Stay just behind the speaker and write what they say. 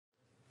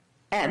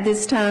At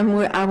this time,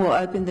 I will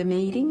open the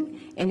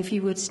meeting, and if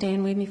you would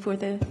stand with me for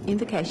the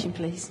invocation,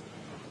 please.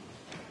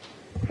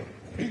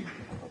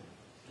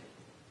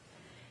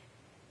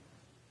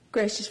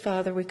 Gracious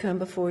Father, we come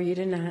before you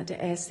tonight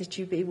to ask that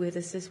you be with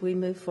us as we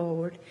move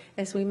forward,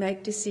 as we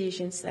make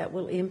decisions that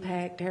will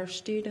impact our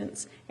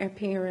students, our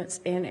parents,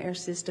 and our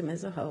system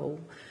as a whole.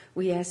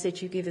 We ask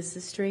that you give us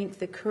the strength,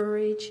 the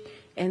courage,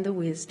 and the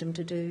wisdom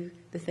to do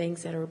the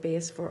things that are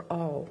best for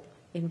all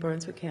in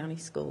Brunswick County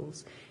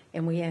Schools.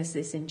 And we ask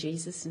this in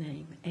Jesus'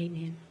 name.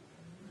 Amen.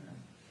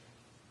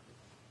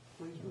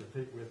 Please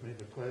repeat with me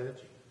the pledge.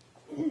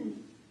 I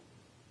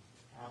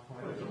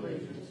pledge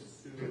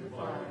allegiance to the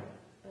flag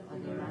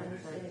of the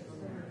United States of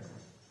America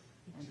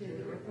and to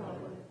the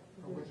republic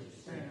for which it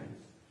stands,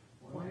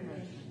 one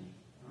nation,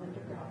 under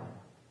God,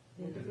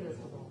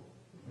 indivisible,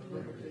 with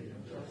liberty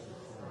and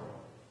justice for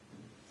all.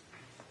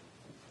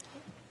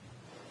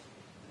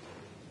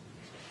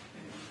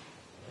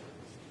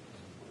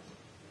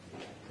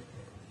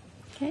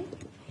 Okay.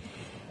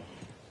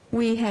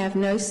 We have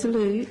no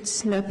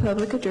salutes, no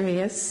public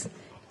address,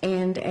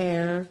 and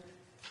our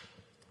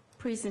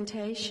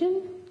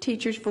presentation,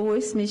 Teacher's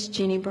Voice, Miss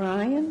Jenny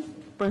Bryan,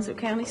 Brunswick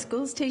County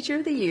Schools Teacher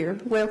of the Year.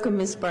 Welcome,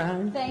 Miss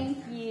Bryan. Thank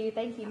you,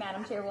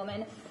 Madam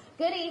Chairwoman.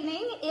 Good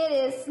evening. It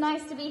is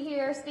nice to be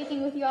here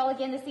speaking with you all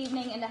again this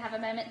evening and to have a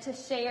moment to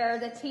share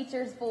the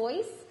Teacher's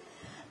Voice.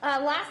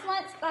 Last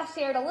month, I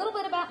shared a little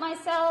bit about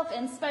myself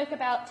and spoke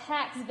about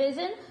TAC's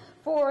vision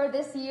for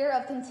this year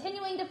of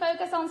continuing to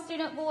focus on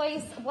student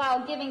voice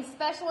while giving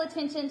special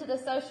attention to the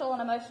social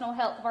and emotional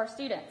health of our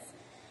students.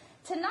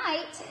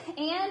 Tonight,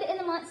 and in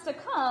the months to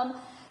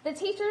come, the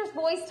Teacher's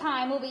Voice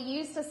time will be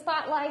used to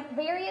spotlight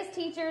various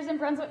teachers in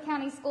Brunswick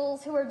County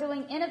Schools who are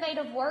doing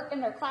innovative work in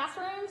their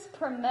classrooms,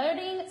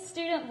 promoting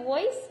student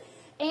voice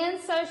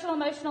and social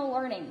emotional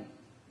learning.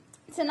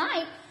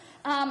 Tonight,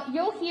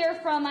 you'll hear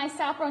from my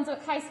South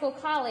Brunswick High School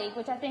colleague,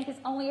 which I think is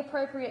only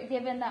appropriate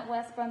given that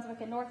West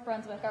Brunswick and North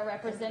Brunswick are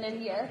represented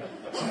here.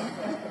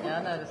 Yeah,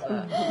 I noticed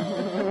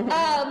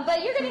that.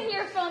 But you're going to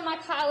hear from my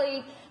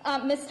colleague,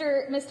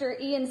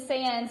 Mr. Ian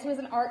Sands, who is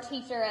an art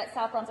teacher at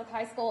South Brunswick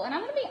High School. And I'm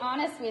going to be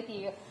honest with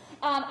you.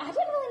 I didn't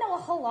really know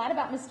a whole lot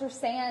about Mr.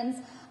 Sands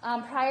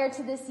prior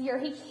to this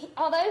year.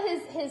 Although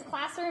his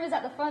classroom is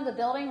at the front of the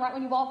building right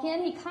when you walk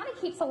in, he kind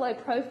of keeps a low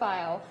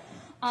profile.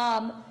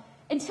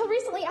 Until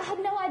recently, I had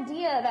no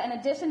idea that in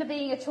addition to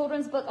being a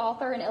children's book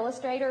author and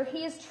illustrator,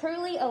 he is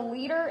truly a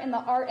leader in the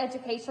art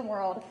education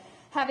world,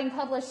 having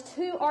published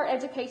 2 art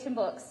education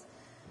books.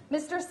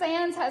 Mr.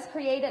 Sands has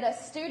created a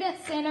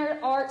student-centered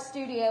art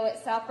studio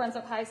at South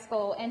Brunswick High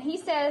School, and he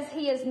says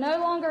he is no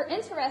longer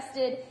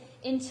interested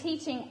in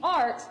teaching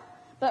art,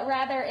 but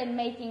rather in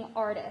making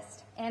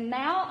artists. And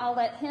now I'll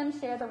let him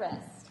share the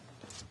rest.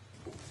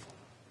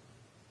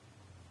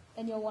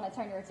 And you'll want to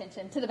turn your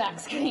attention to the back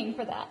screen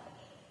for that.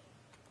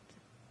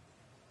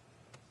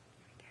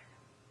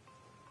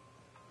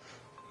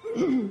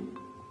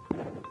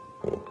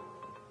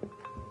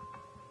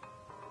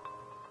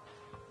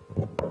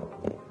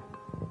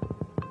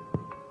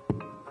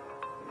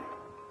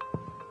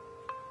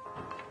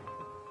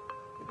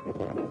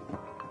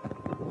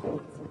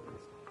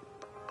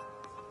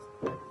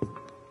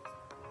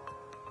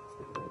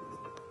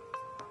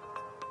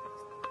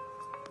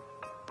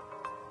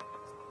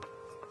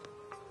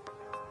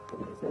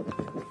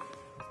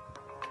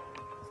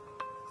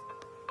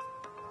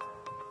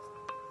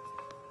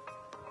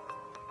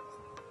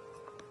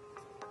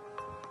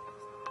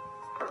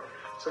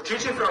 So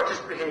teaching for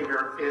artistic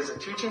behavior is a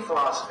teaching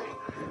philosophy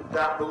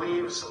that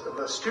believes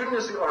the student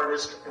is the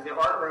artist and the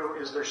art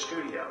room is their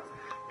studio.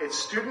 It's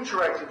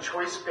student-directed,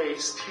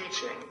 choice-based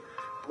teaching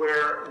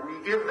where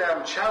we give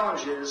them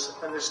challenges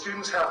and the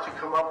students have to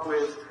come up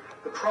with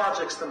the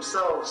projects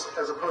themselves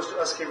as opposed to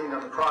us giving them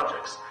the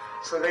projects.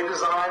 So they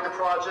design the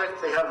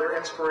project, they have their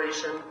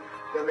inspiration,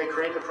 then they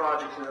create the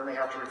project, and then they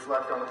have to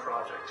reflect on the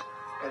project.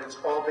 And it's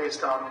all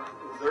based on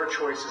their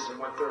choices and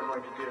what they're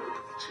going to do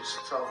to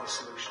solve the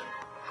solution.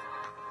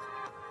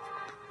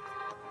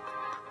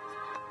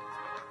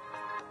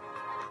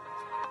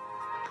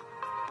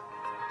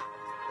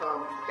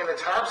 In the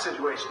TAB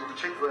situation in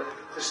particular,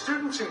 the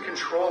student's in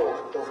control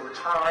over the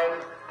time,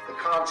 the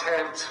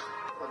content,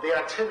 the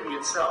activity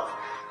itself.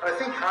 And I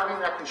think having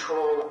that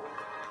control,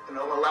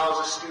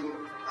 allows a student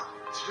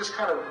to just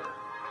kind of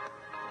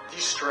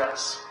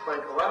de-stress.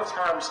 Like a lot of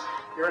times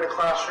you're in a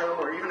classroom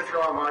or even if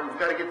you're online, you've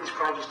got to get these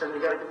projects done,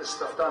 you've got to get this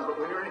stuff done. But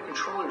when you're in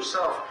control of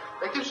yourself,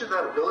 that gives you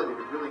that ability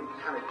to really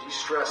kind of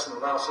de-stress and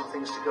allow some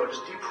things to go,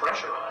 just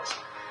depressurize.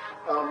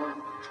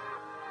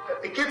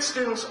 It gets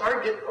students,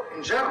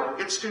 in general, it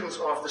gets students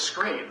off the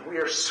screen. We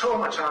are so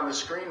much on the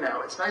screen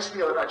now. It's nice to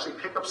be able to actually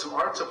pick up some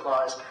art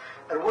supplies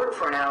and work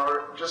for an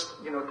hour just,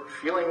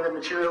 feeling the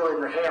material in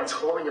your hands,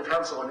 holding a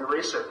pencil, an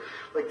eraser.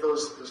 Like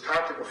those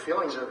tactical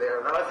feelings are there.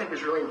 And that I think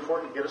is really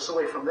important to get us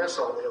away from this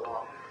all day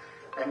long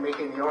and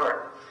making the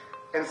art.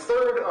 And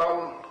third,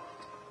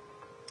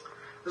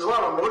 there's a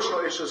lot of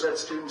emotional issues that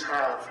students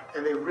have,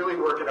 and they really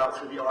work it out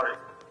through the art.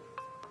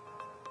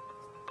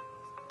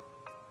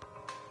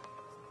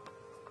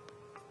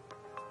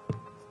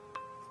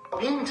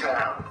 well-being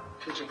tab,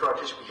 Teaching for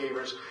Autistic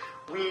Behaviors,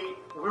 we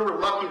were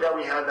lucky that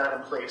we had that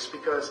in place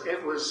because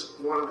it was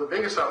one of the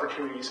biggest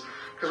opportunities,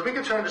 because we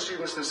could turn to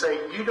students and say,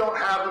 you don't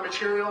have the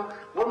material,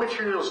 what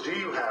materials do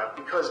you have?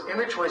 Because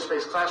in a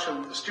choice-based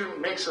classroom, the student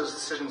makes those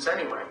decisions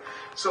anyway.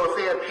 So if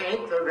they had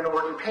paint, they're going to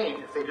work in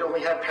paint. If they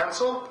only had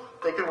pencil,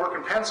 they could work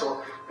in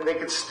pencil, and they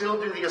could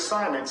still do the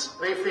assignments.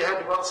 If they had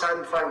to go outside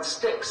and find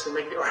sticks and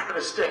make the art out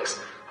of sticks,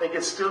 they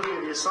could still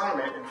do the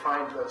assignment and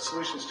find the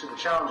solutions to the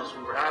challenges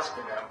we were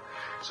asking them.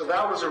 So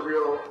that was a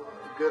real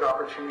good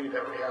opportunity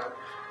that we had.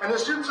 And the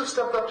students have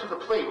stepped up to the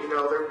plate. You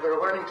know, they're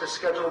learning to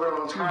schedule their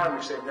own time,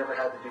 which they've never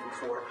had to do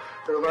before.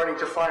 They're learning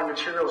to find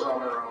materials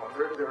on their own.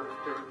 They're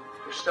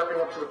stepping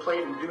up to the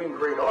plate and doing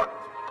great art.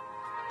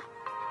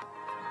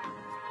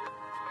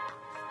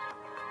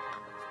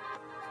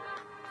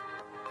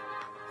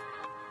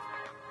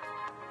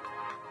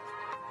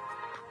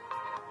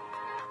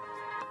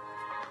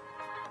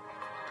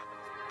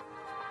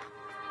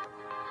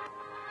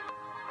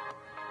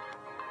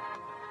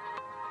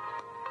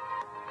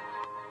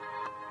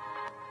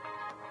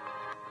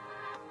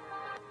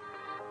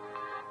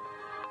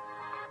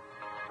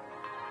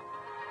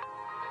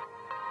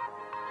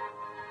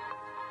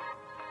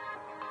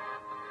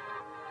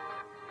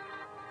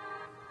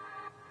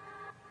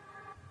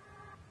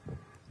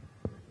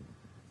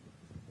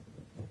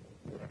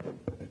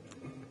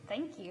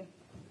 Thank you.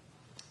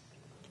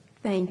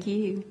 Thank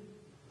you.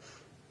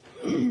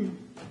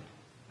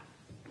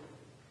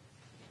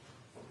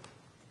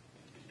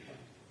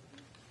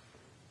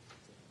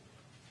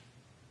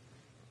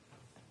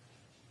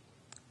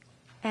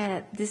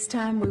 At this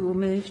time, we will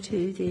move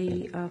to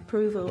the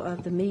approval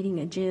of the meeting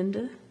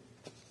agenda.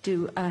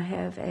 Do I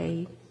have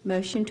a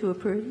motion to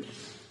approve?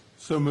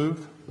 So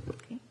moved.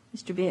 Okay.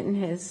 Mr. Benton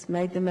has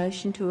made the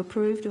motion to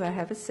approve. Do I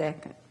have a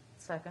second?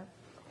 Second.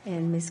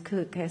 And Ms.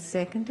 Cook has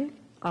seconded.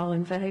 All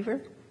in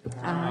favor?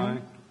 Aye.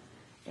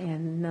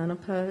 And none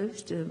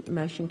opposed.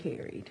 Motion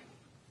carried.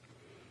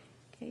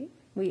 Okay.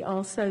 We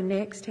also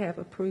next have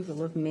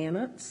approval of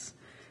minutes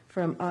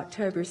from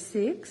October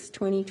 6,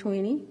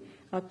 2020,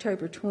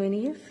 October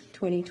 20th,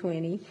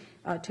 2020,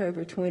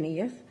 October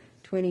 20th,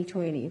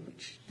 2020,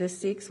 which the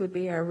 6th would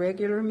be our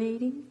regular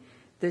meeting.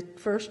 The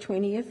first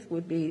 20th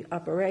would be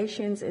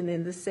operations, and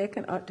then the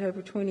second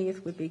October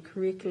 20th would be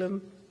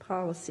curriculum,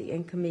 policy,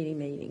 and committee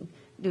meeting.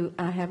 Do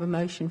I have a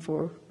motion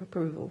for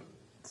approval?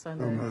 So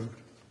moved.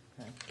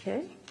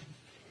 Okay.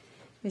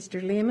 Mr.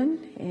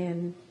 Lemon,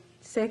 and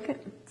second?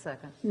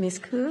 Second. Ms.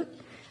 Cook.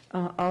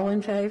 All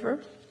in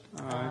favor?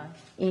 Aye.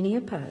 Any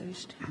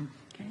opposed?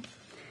 Okay.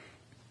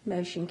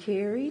 Motion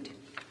carried.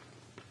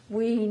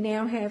 We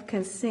now have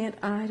consent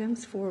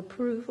items for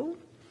approval.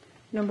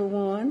 Number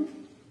 1,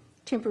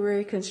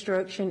 temporary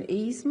construction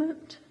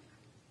easement.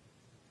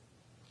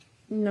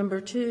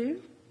 Number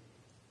 2,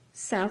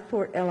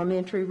 Southport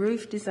Elementary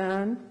roof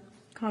design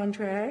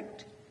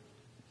contract.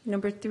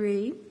 Number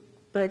 3,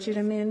 budget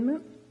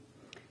amendment.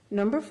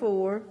 Number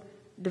 4,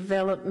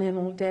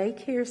 developmental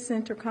daycare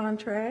center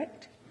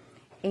contract.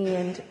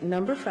 And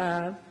number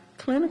 5,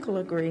 clinical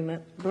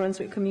agreement,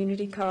 Brunswick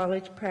Community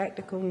College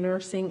Practical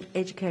Nursing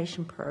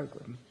Education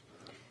Program.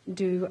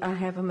 Do I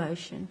have a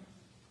motion?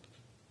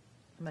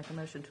 Make a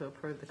motion to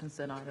approve the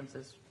consent items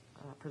as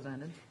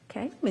presented.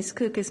 Okay, Ms.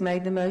 Cook has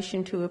made the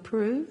motion to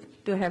approve.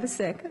 Do I have a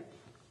second?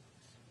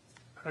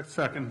 A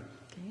second.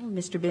 Okay,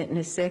 Mr. Benton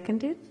has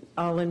seconded.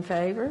 All in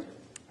favor?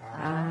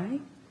 Aye.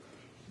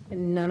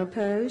 And none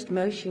opposed.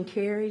 Motion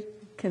carried.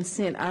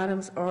 Consent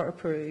items are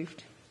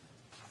approved.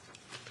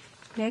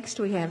 Next,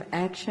 we have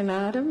action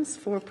items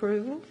for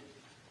approval.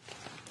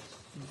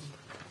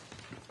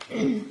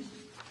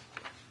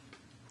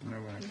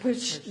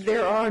 Which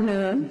there are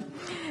none.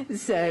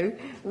 So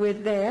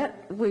with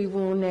that, we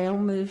will now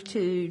move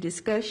to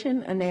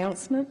discussion,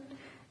 announcements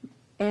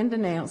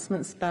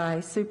by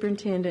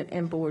superintendent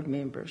and board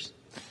members.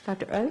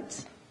 Dr.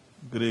 Oates?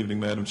 Good evening,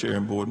 Madam Chair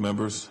and board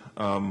members.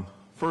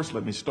 First,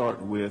 let me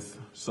start with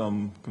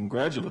some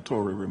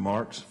congratulatory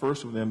remarks.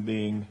 First of them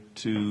being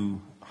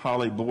to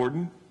Holly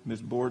Borden.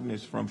 Ms. Borden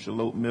is from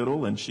Charlotte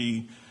Middle, and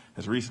she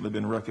has recently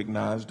been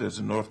recognized as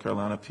the North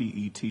Carolina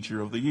PE Teacher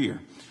of the Year.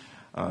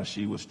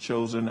 She was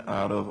chosen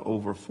out of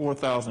over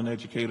 4,000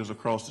 educators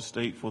across the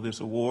state for this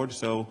award.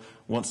 So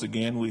once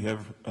again, we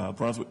have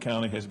Brunswick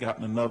County has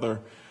gotten another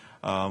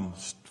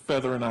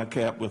feather in our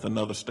cap with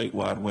another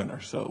statewide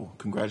winner. So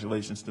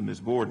congratulations to Ms.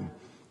 Borden.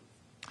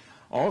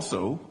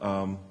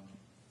 Also,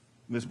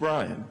 Ms.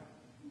 Bryan,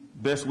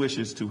 best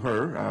wishes to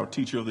her, our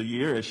Teacher of the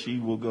Year, as she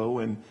will go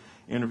and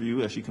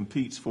interview as she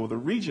competes for the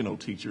Regional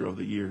Teacher of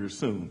the Year here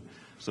soon.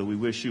 So we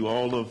wish you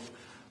all of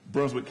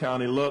Brunswick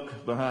County luck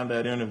behind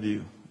that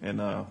interview.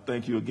 And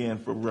thank you again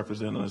for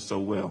representing us so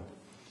well.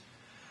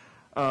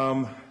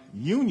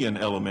 Union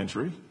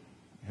Elementary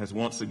has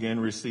once again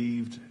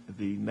received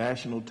the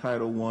National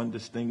Title I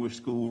Distinguished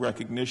School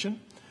Recognition.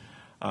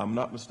 If I'm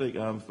not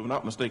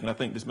mistaken, I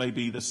think this may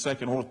be the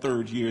second or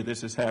third year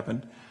this has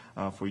happened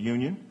for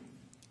Union.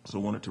 So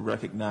I wanted to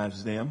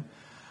recognize them.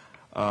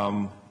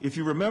 If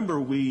you remember,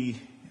 we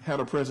had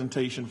a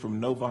presentation from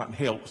Novant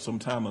Health some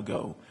time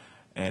ago,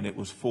 and it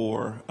was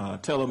for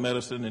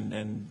telemedicine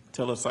and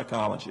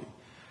telepsychology.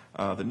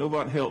 The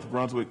Novant Health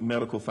Brunswick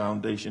Medical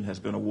Foundation has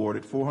been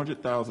awarded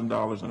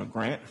 $400,000 in a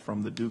grant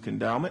from the Duke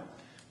Endowment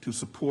to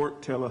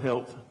support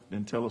telehealth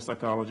and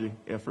telepsychology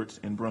efforts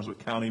in Brunswick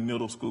County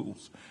middle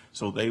schools.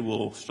 So they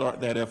will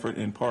start that effort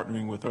in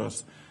partnering with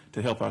us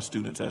to help our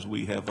students as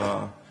we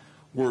have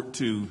worked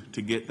to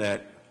get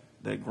that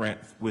grant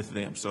with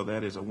them. So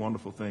that is a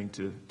wonderful thing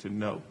to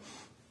know.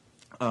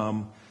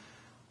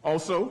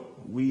 Also,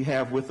 we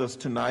have with us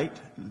tonight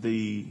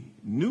the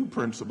new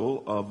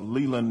principal of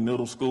Leland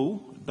Middle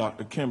School,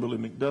 Dr. Kimberly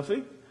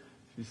McDuffie.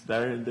 She's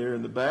there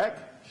in the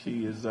back.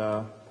 She is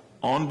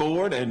on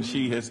board, and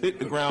she has hit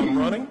the ground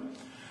running.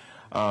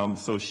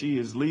 So she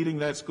is leading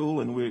that school,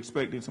 and we're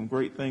expecting some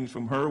great things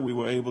from her. We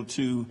were able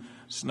to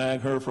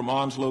snag her from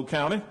Onslow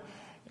County,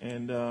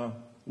 and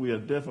we are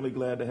definitely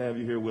glad to have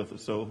you here with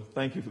us. So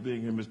thank you for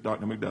being here, Ms.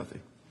 Dr. McDuffie.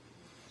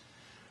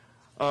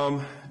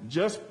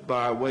 Just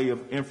by way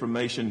of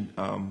information,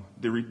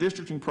 the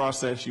redistricting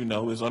process,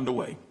 is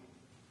underway.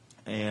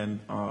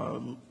 And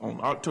on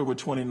October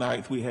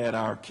 29th, we had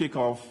our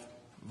kickoff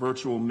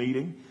virtual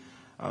meeting.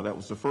 That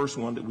was the first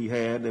one that we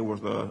had. There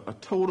was a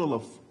total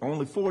of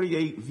only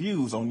 48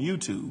 views on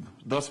YouTube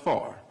thus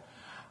far.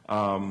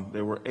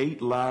 There were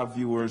 8 live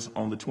viewers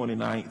on the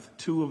 29th.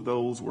 2 of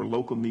those were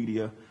local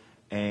media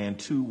and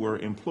 2 were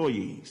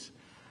employees.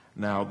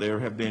 Now, there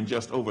have been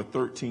just over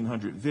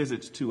 1,300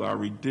 visits to our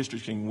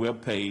redistricting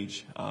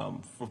webpage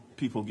for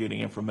people getting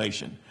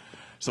information.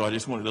 So I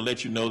just wanted to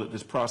let you know that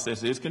this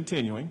process is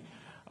continuing,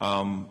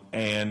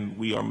 and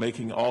we are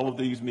making all of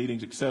these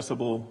meetings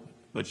accessible.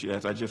 But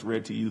as I just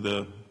read to you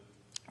the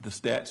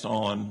stats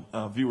on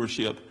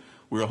viewership,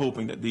 we're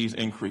hoping that these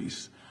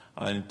increase.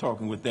 And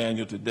talking with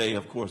Daniel today,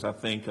 of course, I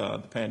think the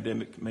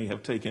pandemic may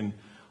have taken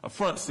a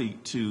front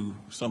seat to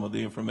some of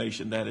the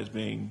information that is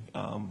being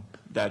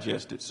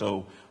digested.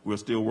 So we're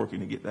still working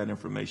to get that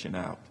information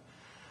out.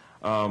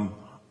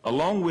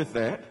 Along with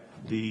that,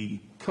 the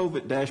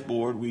COVID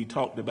dashboard we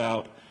talked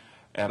about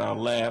at our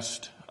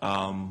last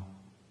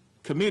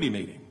committee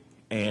meeting.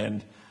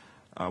 And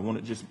I want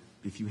to just,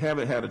 if you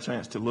haven't had a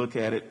chance to look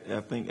at it,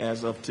 I think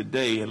as of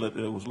today, it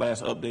was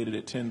last updated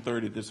at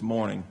 10:30 this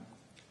morning,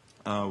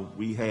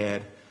 we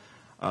had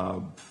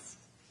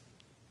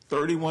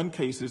 31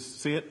 cases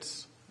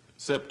since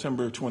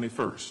September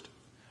 21st.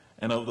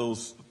 And of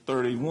those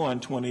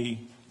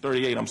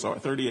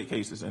 38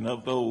 cases, and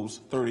of those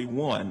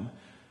 31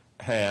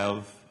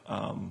 have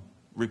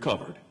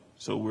recovered.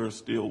 So we're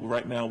still,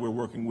 right now we're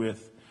working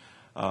with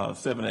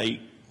 7 to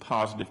 8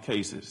 positive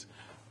cases.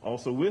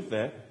 Also with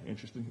that,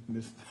 interesting,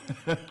 Ms.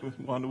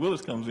 Wanda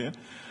Willis comes in,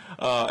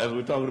 as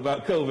we're talking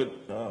about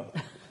COVID,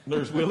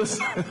 Nurse Willis.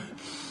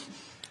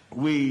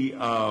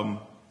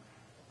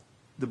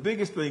 The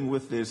biggest thing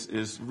with this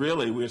is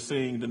really we're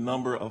seeing the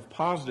number of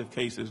positive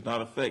cases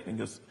not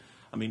affecting us.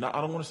 I mean, I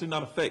don't want to say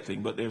not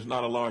affecting, but there's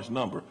not a large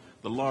number.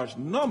 The large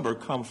number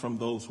comes from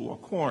those who are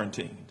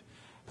quarantined.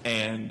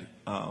 And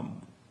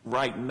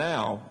right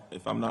now,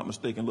 if I'm not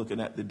mistaken, looking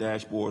at the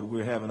dashboard,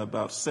 we're having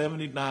about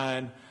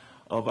 79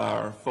 of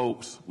our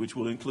folks, which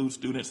will include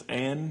students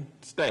and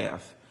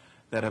staff,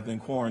 that have been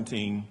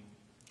quarantined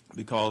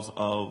because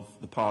of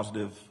the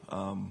positive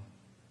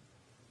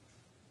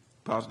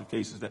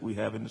cases that we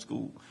have in the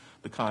school,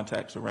 the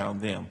contacts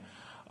around them.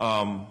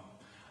 And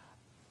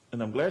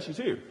I'm glad she's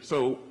here.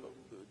 So,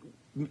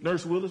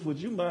 Nurse Willis, would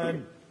you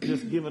mind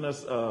just giving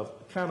us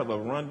kind of a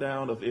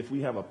rundown of if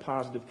we have a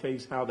positive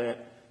case, how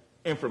that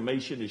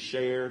information is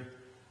shared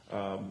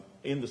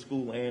in the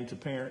school and to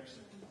parents?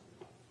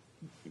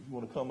 If you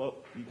want to come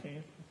up, you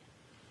can.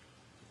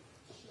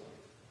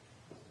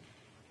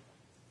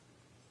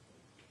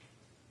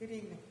 Good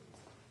evening.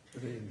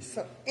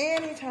 So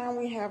anytime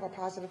we have a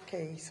positive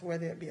case,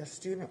 whether it be a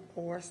student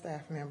or a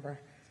staff member,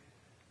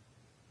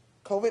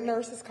 COVID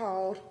nurse is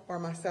called or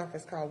myself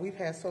is called. We've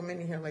had so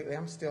many here lately.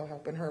 I'm still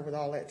helping her with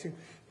all that too.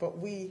 But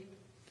we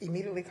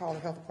immediately call the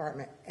health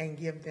department and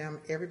give them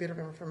every bit of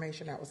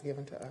information that was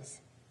given to us.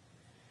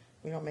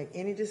 We don't make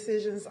any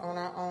decisions on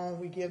our own.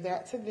 We give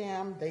that to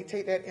them. They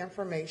take that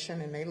information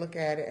and they look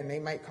at it and they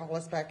might call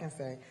us back and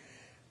say,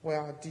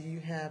 well, do you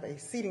have a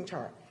seating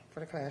chart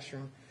for the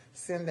classroom?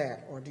 Send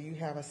that. Or do you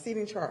have a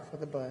seating chart for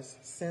the bus?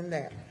 Send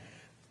that.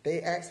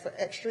 They ask for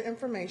extra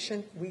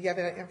information. We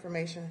gather that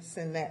information,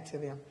 send that to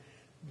them.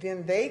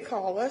 Then they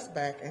call us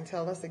back and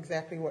tell us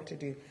exactly what to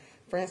do.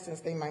 For instance,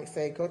 they might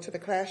say, go to the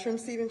classroom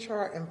seating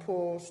chart and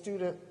pull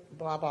student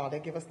blah, blah. They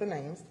give us the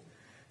names.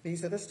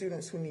 These are the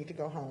students who need to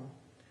go home.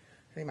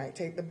 They might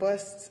take the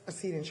bus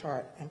seating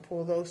chart and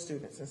pull those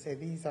students and say,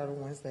 these are the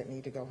ones that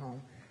need to go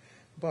home.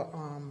 But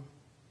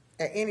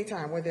at any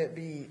time, whether it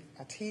be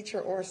a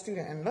teacher or a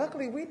student, and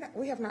luckily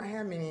we have not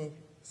had many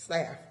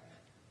staff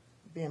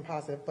being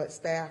positive, but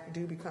staff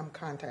do become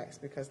contacts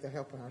because they're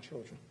helping our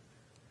children.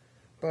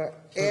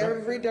 But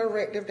every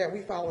directive that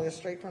we follow is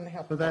straight from the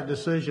health department. So that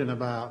decision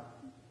about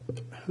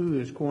who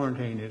is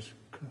quarantined is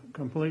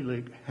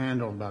completely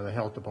handled by the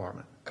health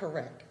department?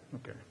 Correct.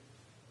 Okay.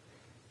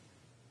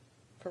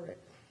 Correct.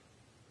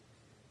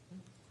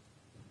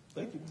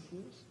 Thank you, Ms.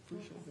 Lewis.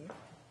 Appreciate that.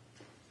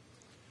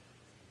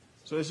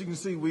 So as you can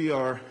see, we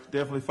are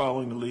definitely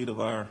following the lead of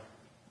our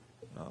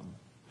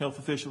health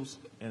officials,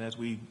 and as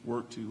we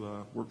work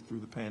through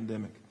the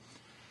pandemic.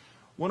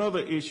 One other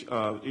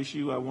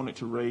issue I wanted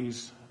to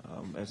raise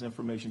as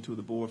information to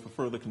the board for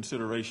further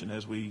consideration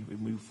as we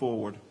move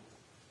forward.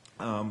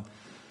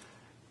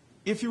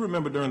 If you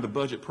remember during the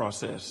budget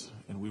process,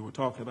 and we were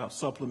talking about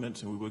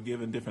supplements, and we were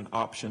given different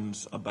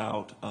options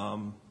about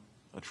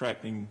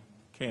attracting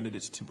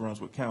candidates to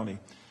Brunswick County,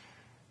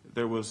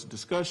 there was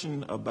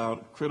discussion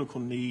about critical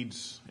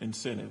needs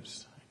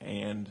incentives,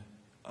 and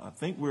I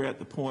think we're at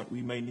the point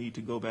we may need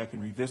to go back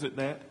and revisit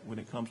that when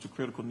it comes to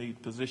critical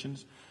need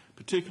positions,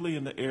 particularly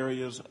in the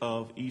areas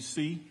of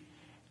EC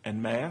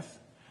and math.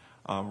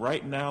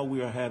 Right now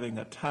we are having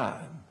a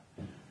time,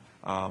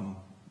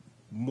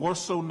 more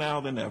so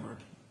now than ever,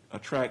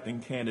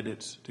 attracting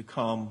candidates to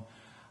come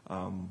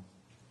and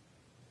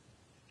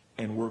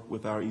work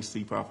with our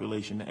EC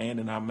population and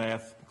in our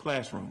math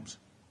classrooms.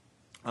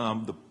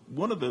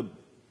 One of the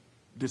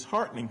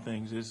disheartening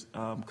things is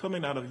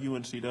coming out of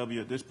UNCW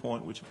at this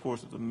point, which of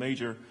course is a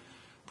major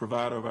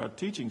provider of our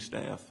teaching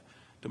staff.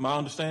 To my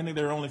understanding,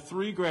 there are only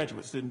 3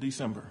 graduates in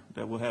December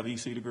that will have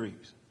EC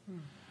degrees.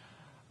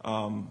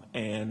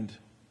 And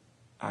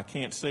I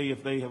can't say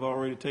if they have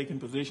already taken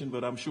position,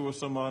 but I'm sure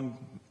someone,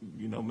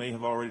 may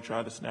have already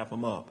tried to snap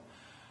them up.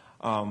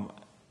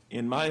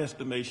 In my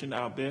estimation,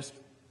 our best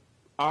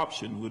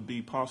option would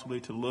be possibly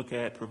to look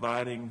at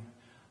providing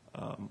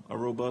a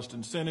robust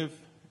incentive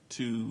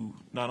to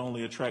not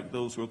only attract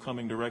those who are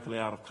coming directly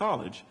out of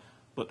college,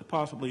 but to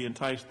possibly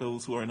entice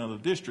those who are in other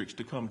districts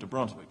to come to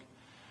Brunswick.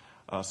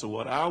 So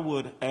what I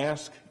would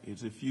ask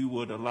is if you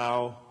would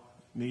allow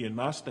me and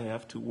my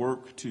staff to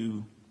work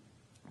to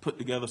put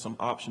together some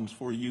options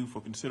for you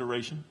for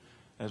consideration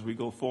as we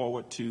go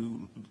forward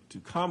to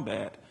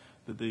combat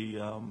the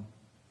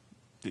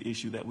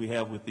issue that we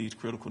have with these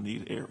critical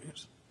need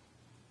areas.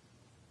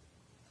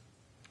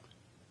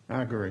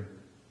 I agree.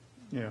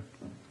 Yeah.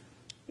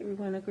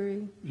 Everyone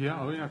agree?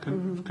 Yeah,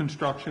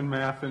 construction,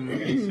 math, and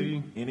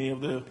EC. Any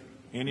of the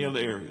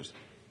areas.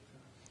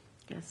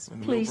 Yes.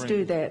 And Please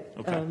do that,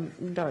 okay.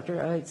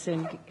 Dr. Oates,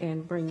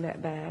 and bring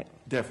that back.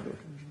 Definitely.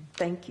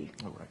 Thank you.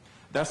 All right.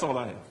 That's all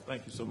I have.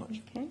 Thank you so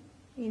much. Okay.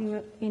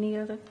 Any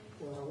other?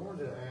 Well, I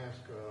wanted to ask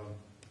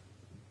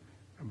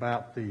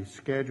about the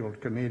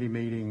scheduled committee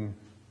meeting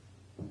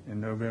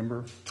in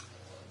November.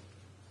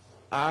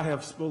 I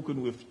have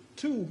spoken with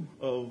 2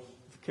 of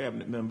the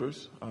cabinet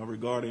members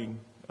regarding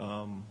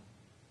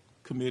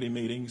committee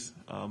meetings.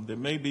 There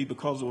may be,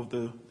 because of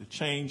the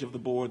change of the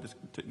board that's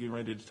getting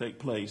ready to take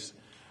place,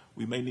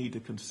 we may need to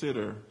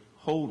consider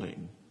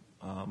holding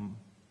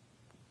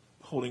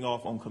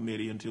off on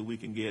committee until we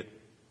can get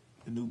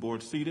the new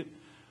board seated.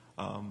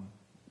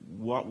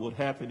 What would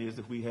happen is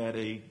if we had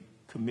a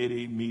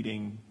committee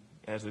meeting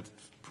as it's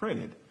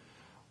printed,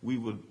 we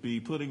would be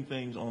putting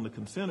things on the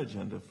consent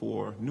agenda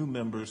for new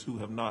members who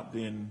have not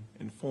been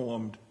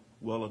informed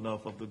well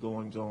enough of the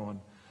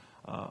goings-on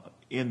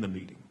in the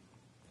meeting.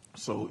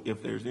 So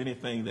if there's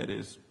anything that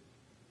is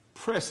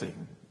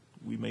pressing,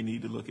 we may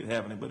need to look at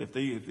having it. But if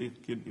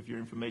your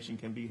information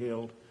can be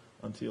held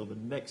until the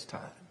next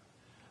time,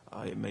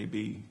 it may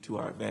be to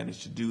our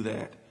advantage to do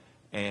that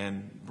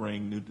and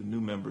bring the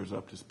new members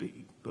up to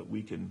speed. But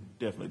we can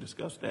definitely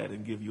discuss that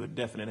and give you a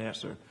definite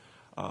answer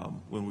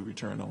when we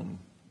return on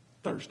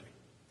Thursday.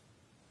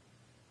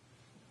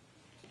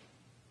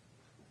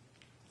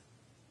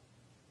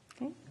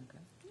 Okay.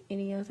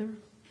 Any other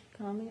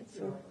comments?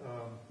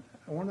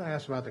 I want to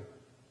ask about the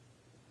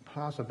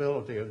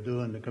possibility of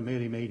doing the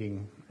committee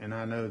meeting, and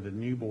I know the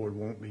new board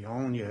won't be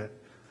on yet,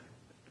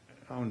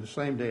 on the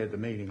same day of the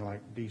meeting,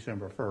 like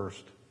December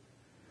 1st.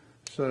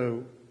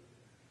 So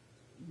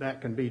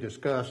that can be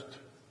discussed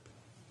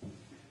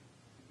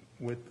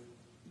with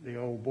the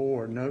old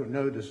board,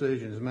 no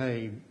decisions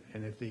made,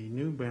 and if the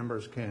new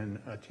members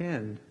can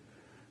attend,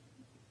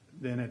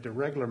 then at the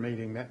regular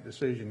meeting, that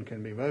decision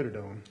can be voted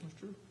on. That's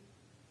true.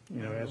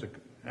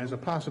 As a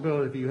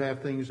possibility if you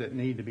have things that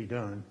need to be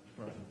done.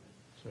 Right.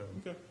 So.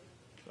 Okay.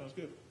 Sounds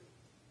good.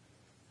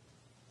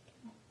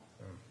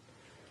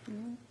 All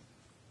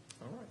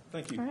right.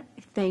 Thank you. All right.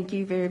 Thank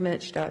you very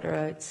much, Dr.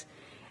 Oates.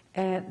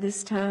 At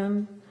this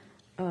time,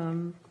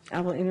 I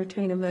will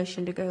entertain a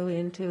motion to go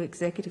into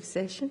executive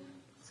session.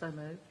 So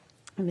moved.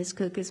 Ms.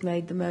 Cook has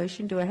made the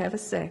motion. Do I have a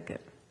second?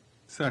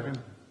 Second.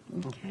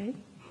 Okay.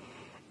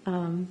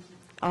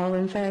 All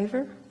in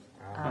favor?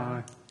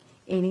 Aye.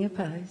 Any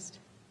opposed?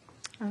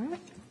 All right.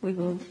 We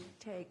will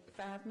take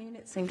 5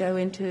 minutes and go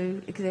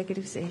into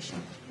executive session.